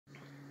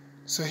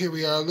So here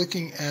we are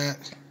looking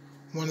at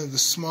one of the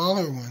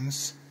smaller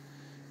ones,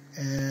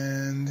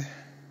 and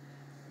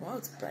wow,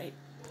 it's bright.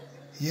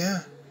 Yeah,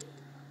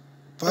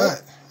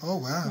 but oh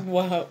wow,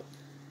 Wow,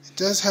 it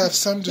does have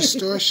some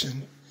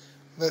distortion.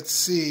 Let's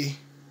see,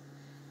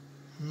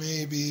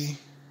 maybe,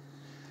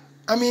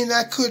 I mean,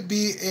 that could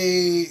be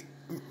a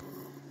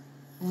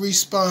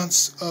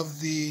response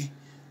of the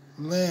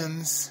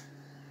lens.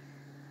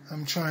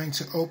 I'm trying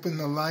to open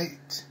the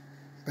light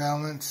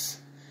balance.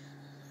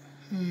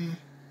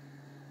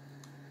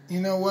 You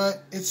know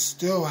what? It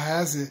still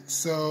has it,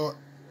 so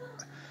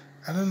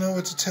I don't know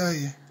what to tell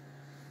you.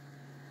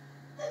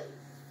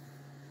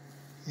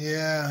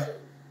 Yeah.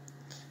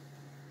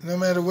 No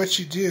matter what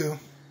you do,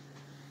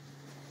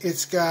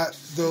 it's got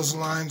those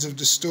lines of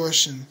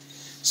distortion.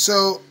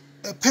 So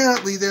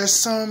apparently there's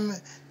some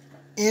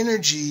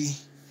energy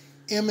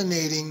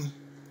emanating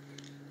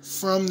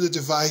from the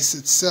device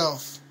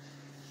itself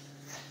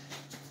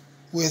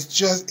with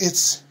just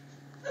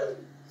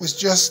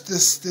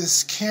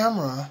this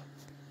camera.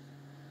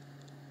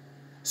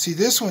 See,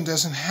 this one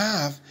doesn't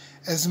have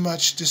as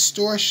much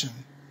distortion.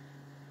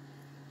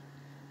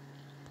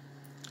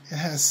 It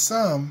has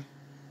some,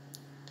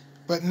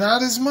 but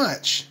not as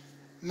much.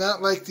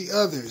 Not like the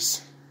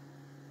others.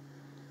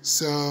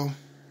 So,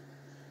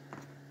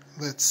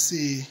 let's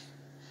see.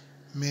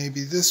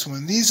 Maybe this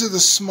one. These are the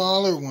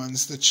smaller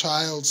ones, the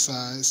child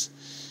size.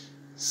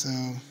 So,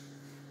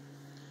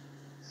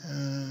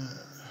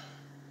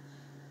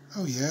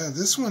 oh yeah,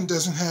 this one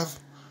doesn't have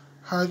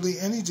hardly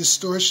any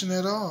distortion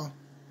at all.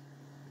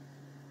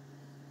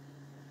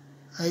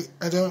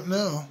 I don't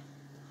know.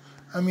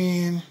 I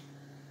mean,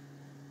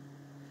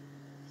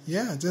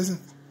 yeah, it doesn't.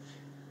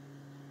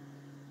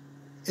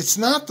 It's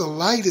not the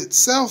light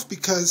itself,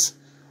 because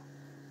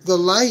the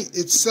light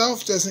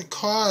itself doesn't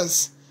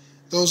cause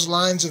those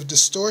lines of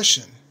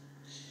distortion.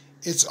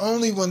 It's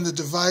only when the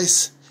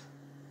device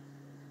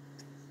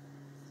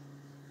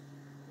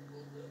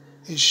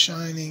is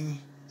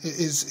shining,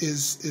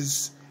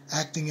 is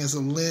acting as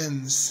a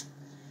lens.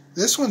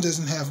 This one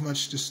doesn't have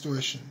much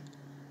distortion.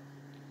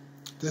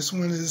 This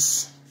one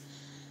is,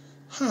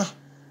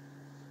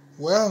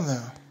 well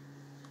now,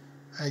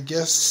 I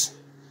guess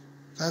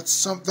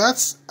that's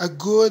a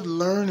good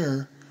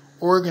learner,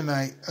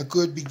 Orgonite, a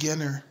good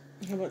beginner.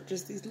 How about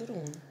just these little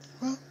ones?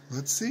 Well,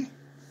 let's see.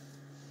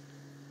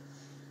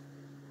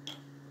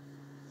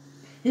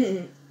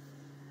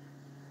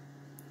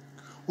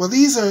 Well,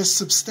 these are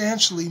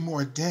substantially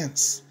more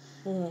dense,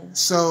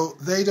 so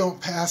they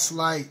don't pass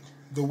light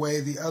the way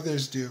the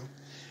others do.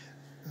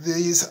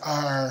 These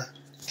are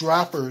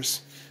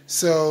droppers,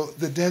 so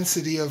the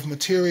density of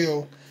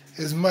material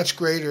is much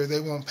greater. They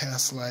won't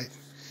pass light.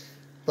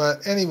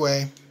 But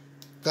anyway,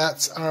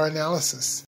 that's our analysis.